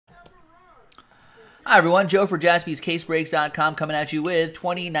Hi everyone, Joe for JaspysCaseBreaks.com coming at you with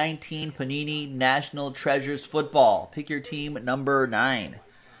 2019 Panini National Treasures Football. Pick your team number 9.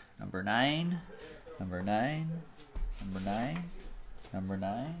 Number 9, number 9, number 9, number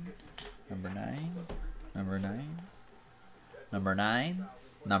 9, number 9, number 9, number 9,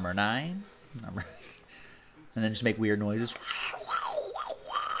 number 9, number, and then just make weird noises.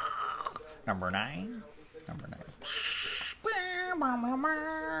 Number 9, number 9.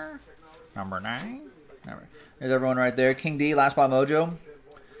 Number 9. There's everyone right there. King D, Last Spot Mojo.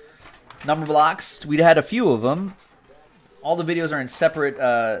 Number blocks. We had a few of them. All the videos are in separate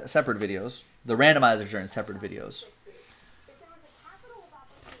videos. The randomizers are in separate videos.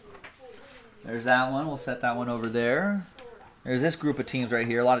 There's that one. We'll set that one over there. There's this group of teams right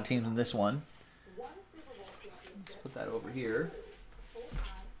here. A lot of teams in this one. Let's put that over here.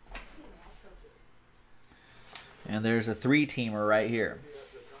 And there's a 3-teamer right here.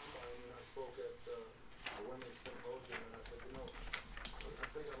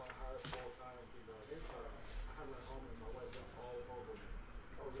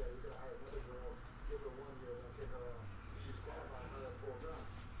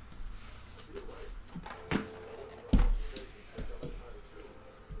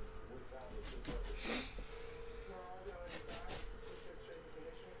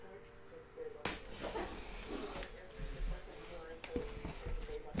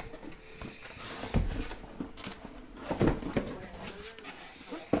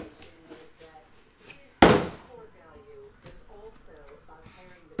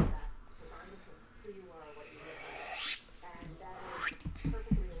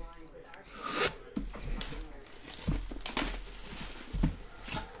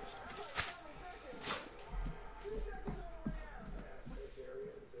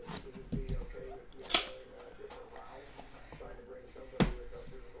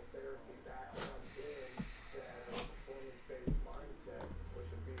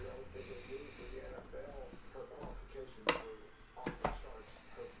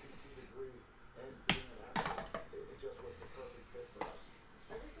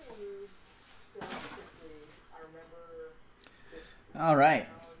 All right.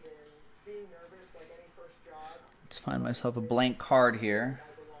 Let's find myself a blank card here.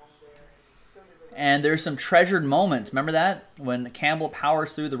 And there's some treasured moments. Remember that? When Campbell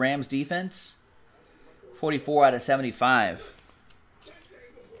powers through the Rams defense? 44 out of 75.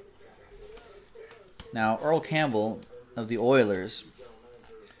 Now, Earl Campbell of the Oilers.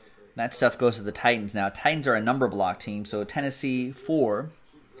 That stuff goes to the Titans now. Titans are a number block team, so Tennessee 4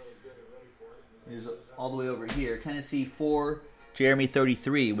 is all the way over here. Tennessee 4, Jeremy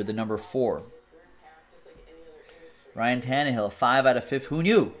 33 with the number 4. Ryan Tannehill, 5 out of 5. Who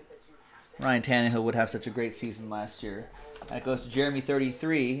knew Ryan Tannehill would have such a great season last year? That goes to Jeremy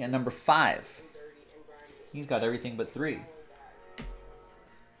 33 and number 5. He's got everything but 3.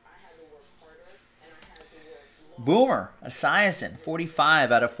 Boomer Esiason,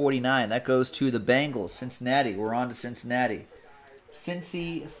 45 out of 49. That goes to the Bengals. Cincinnati. We're on to Cincinnati.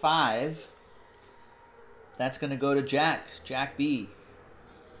 Cincy 5. That's going to go to Jack B.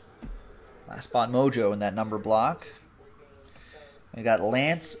 Last Spot Mojo in that number block. We got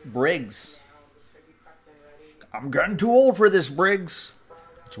Lance Briggs. I'm getting too old for this, Briggs.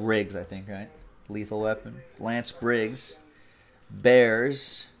 It's Riggs, I think, right? Lethal Weapon. Lance Briggs.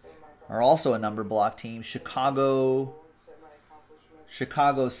 Bears are also a number block team. Chicago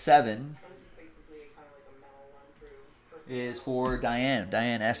 7 is for Diane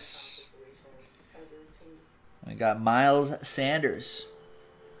S. We got Miles Sanders,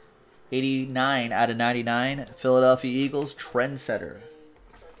 89 out of 99. Philadelphia Eagles, trendsetter.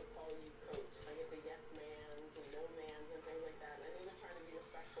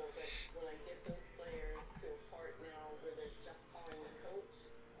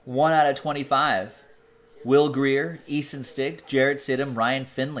 One out of 25. Will Greer, Easton Stick, Jarrett Stidham, Ryan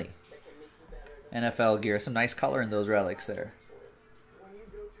Finley. NFL gear. Some nice color in those relics there.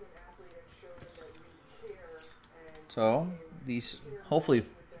 So, these hopefully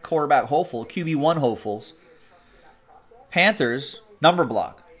quarterback hopeful, QB1 hopefuls. Panthers, number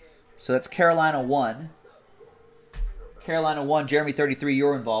block. So that's Carolina 1. Carolina 1, Jeremy 33,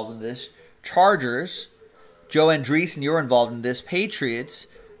 you're involved in this. Chargers, Joe Andreessen, you're involved in this. Patriots,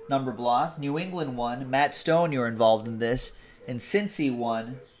 number block. New England 1, Matt Stone, you're involved in this. And Cincy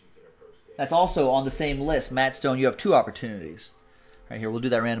 1, that's also on the same list. Matt Stone, you have 2 opportunities. Right here, we'll do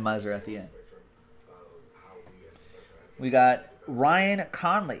that randomizer at the end. We got Ryan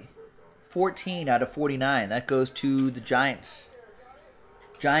Conley, 14 out of 49. That goes to the Giants.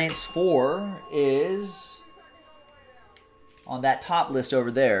 Giants 4 is on that top list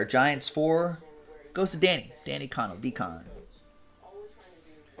over there. Giants 4, Goes to Danny. Danny Connell, Decon.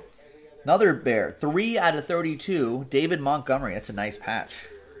 Another Bear. 3 out of 32. David Montgomery. That's a nice patch.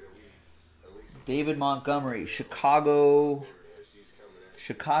 David Montgomery. Chicago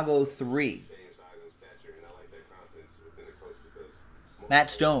 3. Matt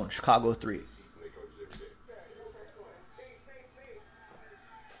Stone. Chicago 3.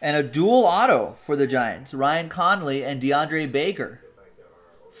 And a dual auto for the Giants. Ryan Conley and DeAndre Baker.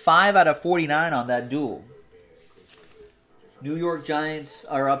 5 out of 49 on that duel. New York Giants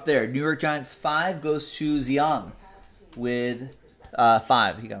are up there. New York Giants 5 goes to Ziang with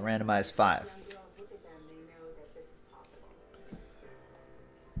 5. He got randomized 5.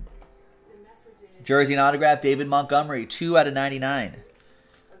 Jersey and autograph, David Montgomery, 2 out of 99.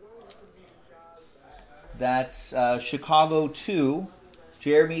 That's Chicago 2.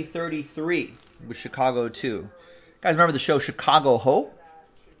 Jeremy 33 with Chicago 2. Guys, remember the show Chicago Hope?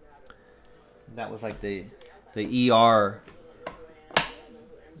 That was like the ER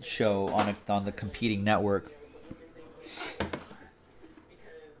show on the competing network.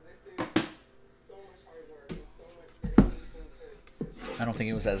 I don't think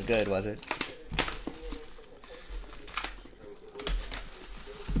it was as good, was it?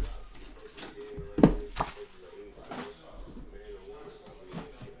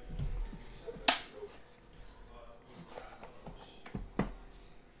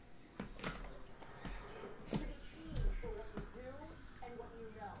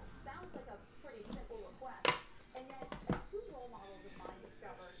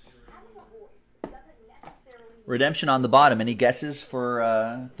 Redemption on the bottom. Any guesses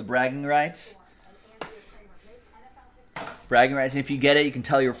for the bragging rights? Bragging rights. And if you get it, you can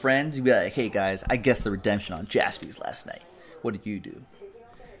tell your friends. You'll be like, hey, guys, I guessed the redemption on Jaspy's last night. What did you do?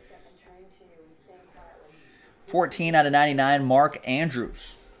 14 out of 99, Mark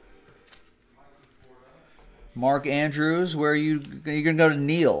Andrews. Mark Andrews, where you're going to go to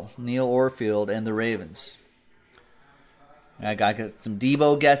Neil Orfield and the Ravens. I got some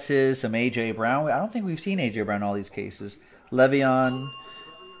Debo guesses, some A.J. Brown. I don't think we've seen A.J. Brown in all these cases. Le'Veon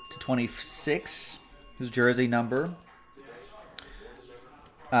to 26, his jersey number.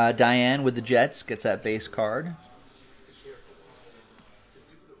 Diane with the Jets gets that base card.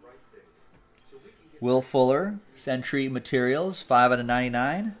 Will Fuller, Century Materials, 5 out of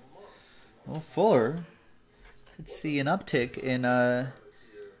 99. Will Fuller could see an uptick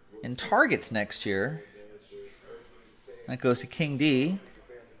in targets next year. That goes to King D.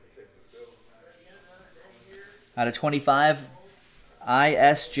 Out of 25,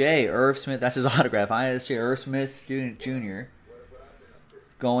 ISJ, Irv Smith. That's his autograph. ISJ, Irv Smith Jr.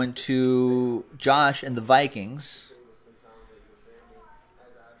 Going to Josh and the Vikings.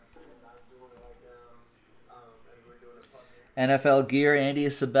 NFL gear, Andy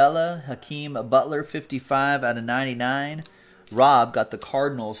Isabella. Hakeem Butler, 55 out of 99. Rob got the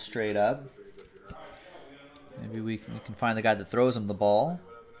Cardinals straight up. Maybe we can find the guy that throws him the ball.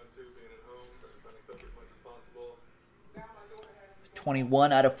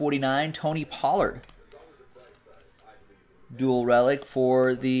 21 out of 49, Tony Pollard. Dual relic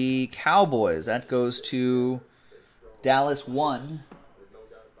for the Cowboys. That goes to Dallas 1.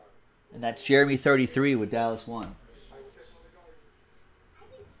 And that's Jeremy 33 with Dallas 1.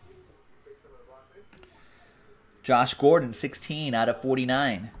 Josh Gordon, 16 out of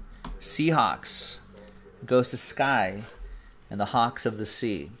 49. Seahawks. Goes to Sky and the Hawks of the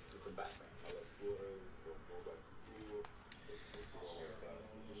Sea.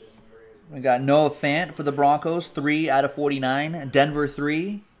 We got Noah Fant for the Broncos, 3 out of 49. Denver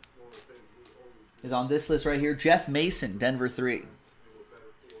 3 is on this list right here. Jeff Mason, Denver 3.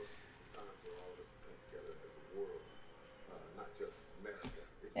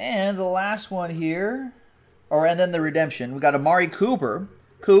 And the last one here, and then the redemption. We got Amari Cooper.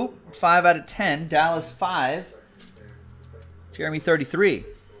 Coop, 5 out of 10. Dallas 5. Jeremy 33.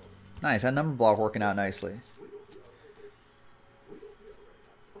 Nice. That number block working out nicely.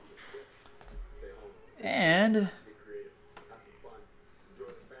 And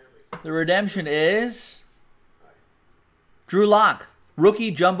the redemption is Drew Lock.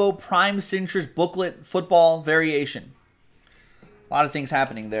 Rookie Jumbo Prime Signatures Booklet Football Variation. A lot of things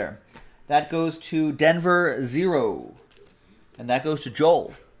happening there. That goes to Denver 0. And that goes to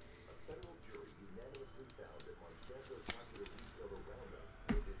Joel.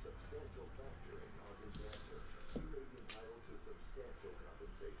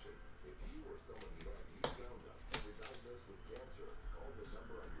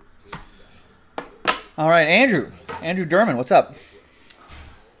 All right, Andrew Derman, what's up?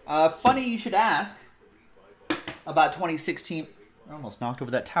 Funny you should ask about 2016. Almost knocked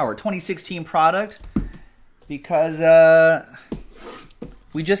over that tower. 2016 product because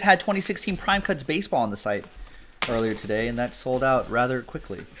we just had 2016 Prime Cuts Baseball on the site earlier today, and that sold out rather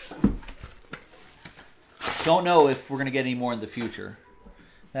quickly. Don't know if we're going to get any more in the future.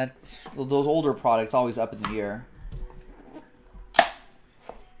 That's those older products always up in the air.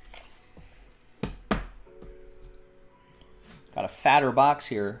 Got a fatter box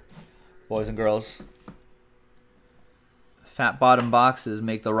here, boys and girls. Fat bottom boxes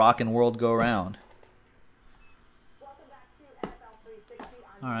make the rockin' world go round.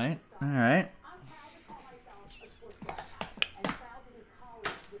 All right, all right.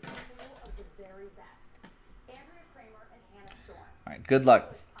 All right, good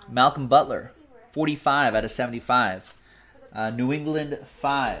luck. Malcolm Butler, 45 out of 75. New England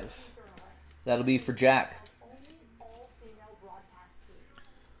 5. That'll be for Jack.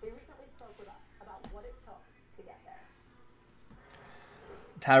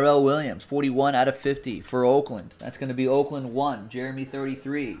 Tyrell Williams, 41 out of 50 for Oakland. That's going to be Oakland 1. Jeremy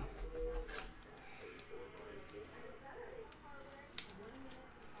 33.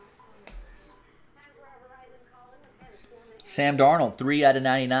 Sam Darnold, 3 out of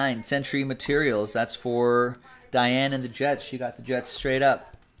 99. Century Materials. That's for Diane and the Jets. She got the Jets straight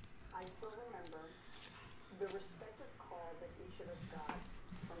up. I still remember the respective call that each of us got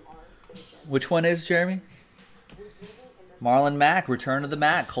from our patient. Which one is, Jeremy? Marlon Mack, Return of the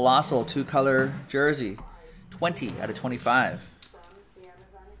Mack. Colossal, 2-color jersey. 20 out of 25.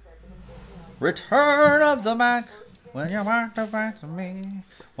 Return of the Mack. When you want to back to me.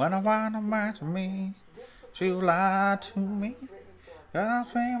 When I want to back to me. You lied to me. You lied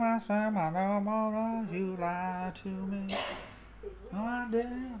to me. No, I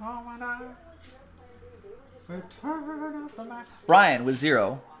didn't. Oh, my God. Return of the Mack. Brian with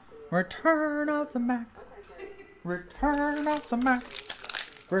 0. Return of the Mack. Return of the Mack.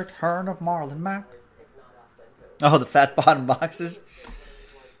 Return of Marlon Mack. Oh, the fat bottom boxes.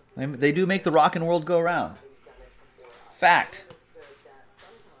 They do make the rockin' world go round. Fact.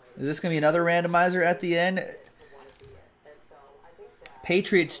 Is this going to be another randomizer at the end?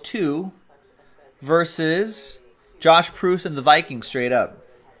 Patriots 2 versus Josh Proust and the Vikings straight up.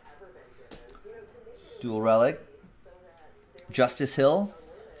 Dual relic. Justice Hill,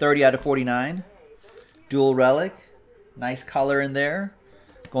 30 out of 49. Dual relic. Nice color in there.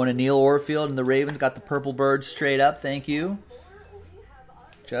 Going to Neil Orfield and the Ravens. Got the purple bird straight up. Thank you.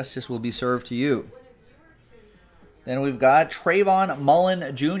 Justice will be served to you. Then we've got Trayvon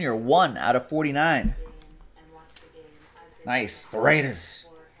Mullen Jr., 1 out of 49. Nice. The Raiders.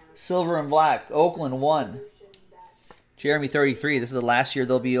 Silver and black. Oakland, 1. Jeremy, 33. This is the last year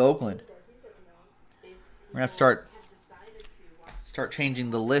they'll be Oakland. We're going to have to start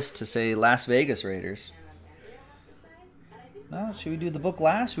changing the list to say Las Vegas Raiders. No, should we do the book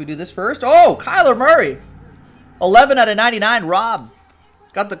last? Should we do this first? Oh, Kyler Murray. 11 out of 99. Rob.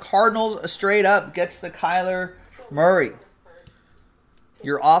 Got the Cardinals straight up. Gets the Kyler Murray.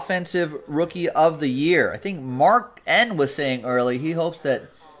 Your offensive rookie of the year. I think Mark N was saying early he hopes that...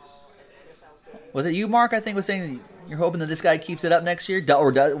 Was it you, Mark? I think was saying you're hoping that this guy keeps it up next year?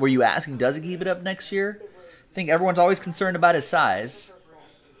 Or were you asking, does he keep it up next year? I think everyone's always concerned about his size.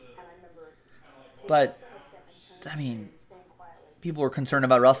 But, I mean... People are concerned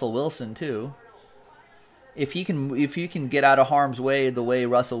about Russell Wilson too. If you can get out of harm's way the way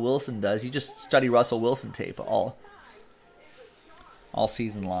Russell Wilson does, you just study Russell Wilson tape all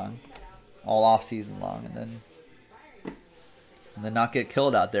season long, all off season long, and then not get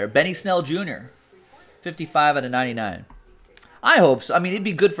killed out there. Benny Snell Jr., 55 out of 99. I hope so. I mean, it'd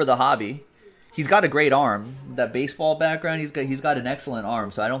be good for the hobby. He's got a great arm. That baseball background, he's got an excellent arm.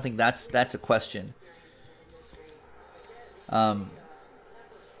 So I don't think that's a question. I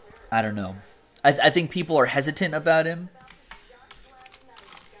don't know. I think people are hesitant about him.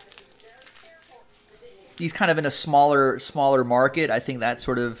 He's kind of in a smaller market. I think that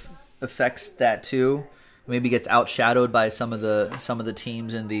sort of affects that too. Maybe gets outshadowed by some of the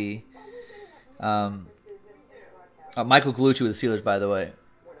teams in the. Michael Gallucci with the Steelers, by the way.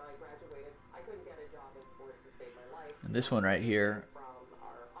 And this one right here.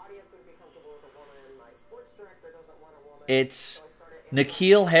 It's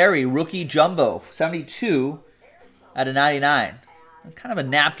N'Keal Harry, rookie jumbo, 72 out of 99. Kind of a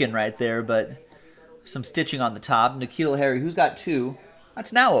napkin right there, but some stitching on the top. N'Keal Harry, who's got 2?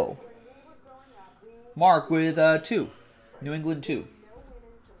 That's Now. Mark with 2. New England 2.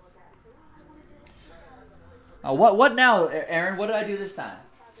 What now, Aaron? What did I do this time?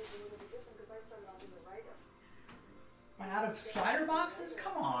 Out of slider boxes?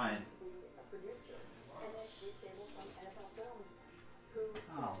 Come on.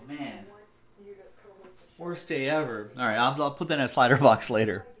 Oh, man. Worst day ever. All right, I'll put that in a slider box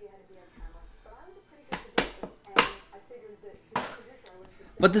later.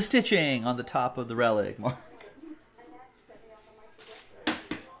 But the stitching on the top of the relic.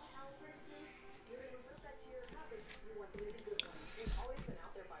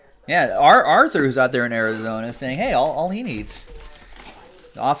 Yeah, Arthur, who's out there in Arizona, saying, hey, all he needs,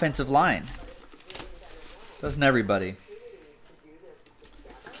 the offensive line. Doesn't everybody?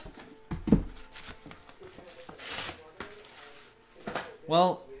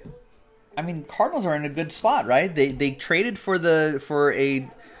 Well, I mean, Cardinals are in a good spot, right? They traded for a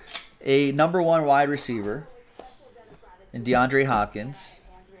 #1 wide receiver in DeAndre Hopkins.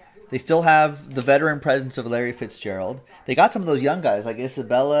 They still have the veteran presence of Larry Fitzgerald. They got some of those young guys like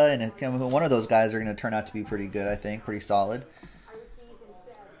Isabella, and one of those guys are going to turn out to be pretty good, I think, pretty solid.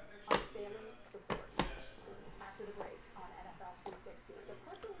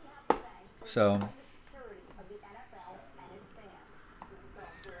 So,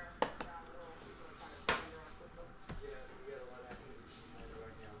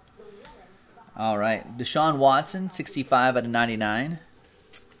 all right, Deshaun Watson, 65 out of 99.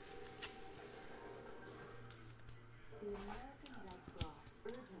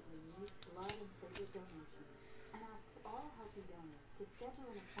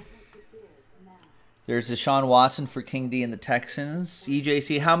 There's Deshaun Watson for King D and the Texans.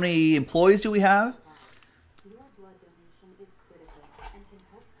 EJC, how many employees do we have?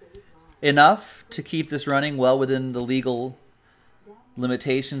 Enough to keep this running well within the legal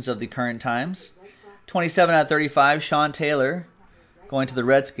limitations of the current times. 27 out of 35, Sean Taylor going to the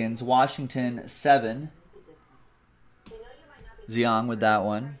Redskins. Washington, 7. Ziong with that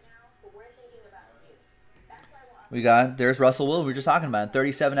one. There's Russell Wilson, we were just talking about it.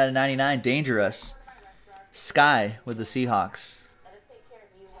 37 out of 99, Dangerous. Sky with the Seahawks.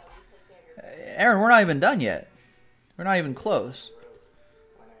 Aaron, we're not even done yet. We're not even close.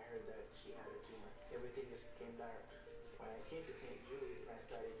 When I heard that she had a tumor, everything just became dark. When I came to St. Jude, I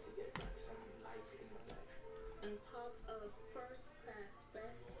started to get some light in my life. On top of first class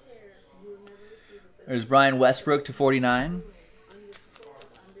best care, you will never receive a better. There's Brian Westbrook to 49. On this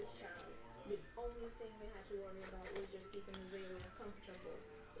child, the only thing we had to worry about was just keeping Azalea comfortable.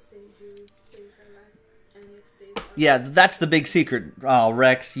 St. Jude saved her life, and it saved her. Yeah, that's the big secret. Oh,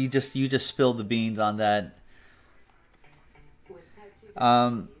 Rex, you just spilled the beans on that.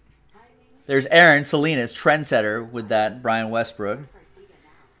 There's Aaron Salinas, trendsetter with that Brian Westbrook.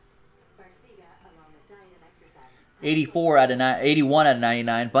 81 out of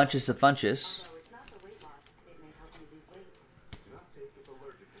 99, Bunches of Funches.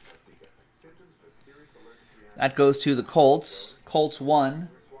 That goes to the Colts. Colts 1.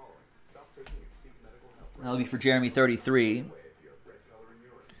 That'll be for Jeremy 33.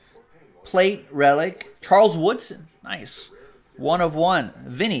 Plate relic, Charles Woodson. Nice. 1 of 1.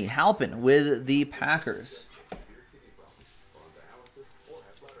 Vinny Halpin with the Packers.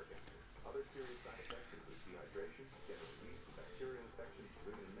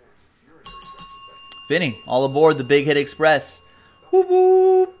 Vinny, all aboard the Big Hit Express. Whoop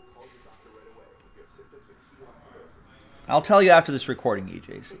whoop. I'll tell you after this recording,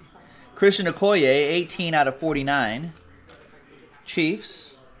 EJC. Christian Okoye, 18 out of 49.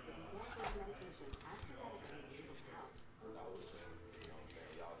 Chiefs.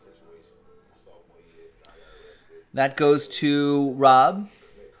 That goes to Rob,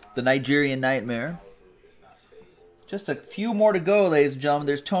 the Nigerian Nightmare. Just a few more to go, ladies and gentlemen.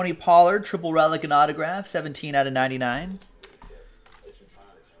 There's Tony Pollard, triple relic and autograph, 17 out of 99.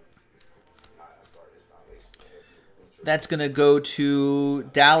 That's going to go to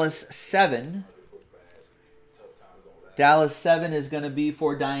Dallas 7. Dallas 7 is going to be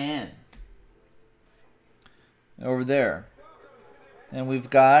for Diane. Over there. And we've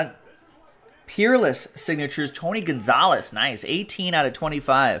got Peerless signatures, Tony Gonzalez. Nice. 18 out of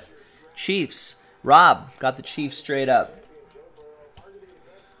 25. Chiefs. Rob got the Chiefs straight up.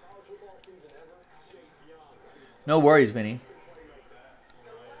 No worries, Vinny.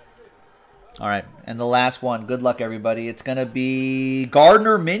 All right. And the last one. Good luck, everybody. It's going to be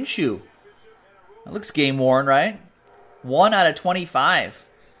Gardner Minshew. That looks game worn, right? 1 out of 25.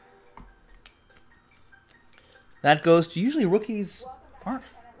 That goes to, usually rookies aren't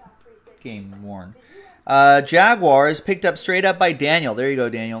game worn. Jaguars picked up straight up by Daniel. There you go,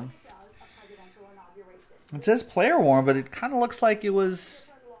 Daniel. It says player worn, but it kind of looks like it was.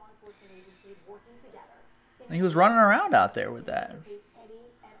 He was running around out there with that.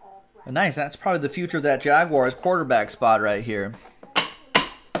 But nice. That's probably the future of that Jaguars quarterback spot right here.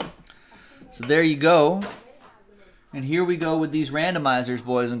 So there you go. And here we go with these randomizers,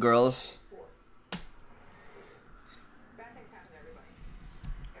 boys and girls.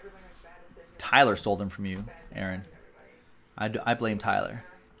 Tyler stole them from you, Aaron. I blame Tyler.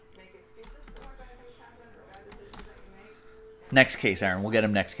 Next case, Aaron. We'll get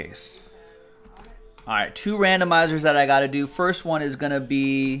him next case. All right, 2 randomizers that I got to do. First one is going to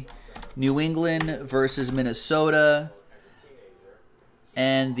be New England versus Minnesota.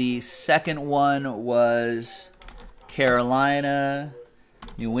 And the second one was Carolina,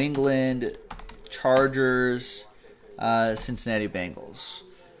 New England, Chargers, Cincinnati Bengals.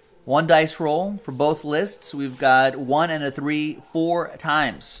 1 dice roll for both lists. We've got 1 and a 3 4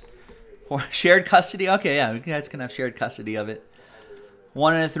 times. For shared custody? Okay, yeah, you guys can have shared custody of it.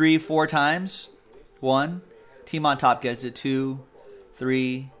 1 and a 3 4 times. 1. Team on top gets it. 2,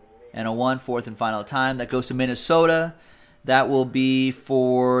 3, and a 1. 4th and final time. That goes to Minnesota. That will be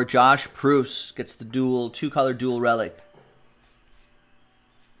for Josh Pruce. Gets the dual 2-color dual relic.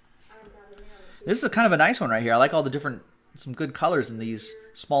 This is kind of a nice one right here. I like all the different, some good colors in these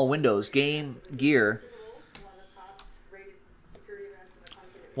small windows. Game gear.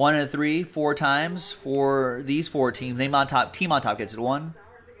 1 and a 3 4 times for these 4 teams. Name on top. Team on top gets it. 1,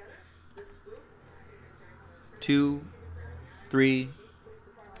 2, 3,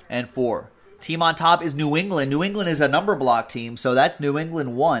 and 4. Team on top is New England. New England is a number block team, so that's New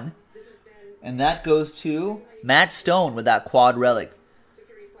England 1. And that goes to Matt Stone with that quad relic.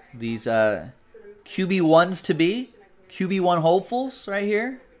 These QB1s to be. QB1 hopefuls right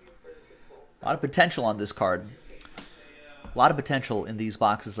here. A lot of potential on this card. A lot of potential in these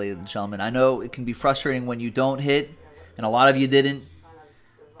boxes, ladies and gentlemen. I know it can be frustrating when you don't hit, and a lot of you didn't.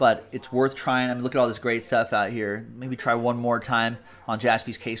 But it's worth trying. I mean, look at all this great stuff out here. Maybe try one more time on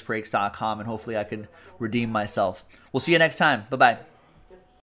jaspyscasebreaks.com, and hopefully I can redeem myself. We'll see you next time. Bye-bye.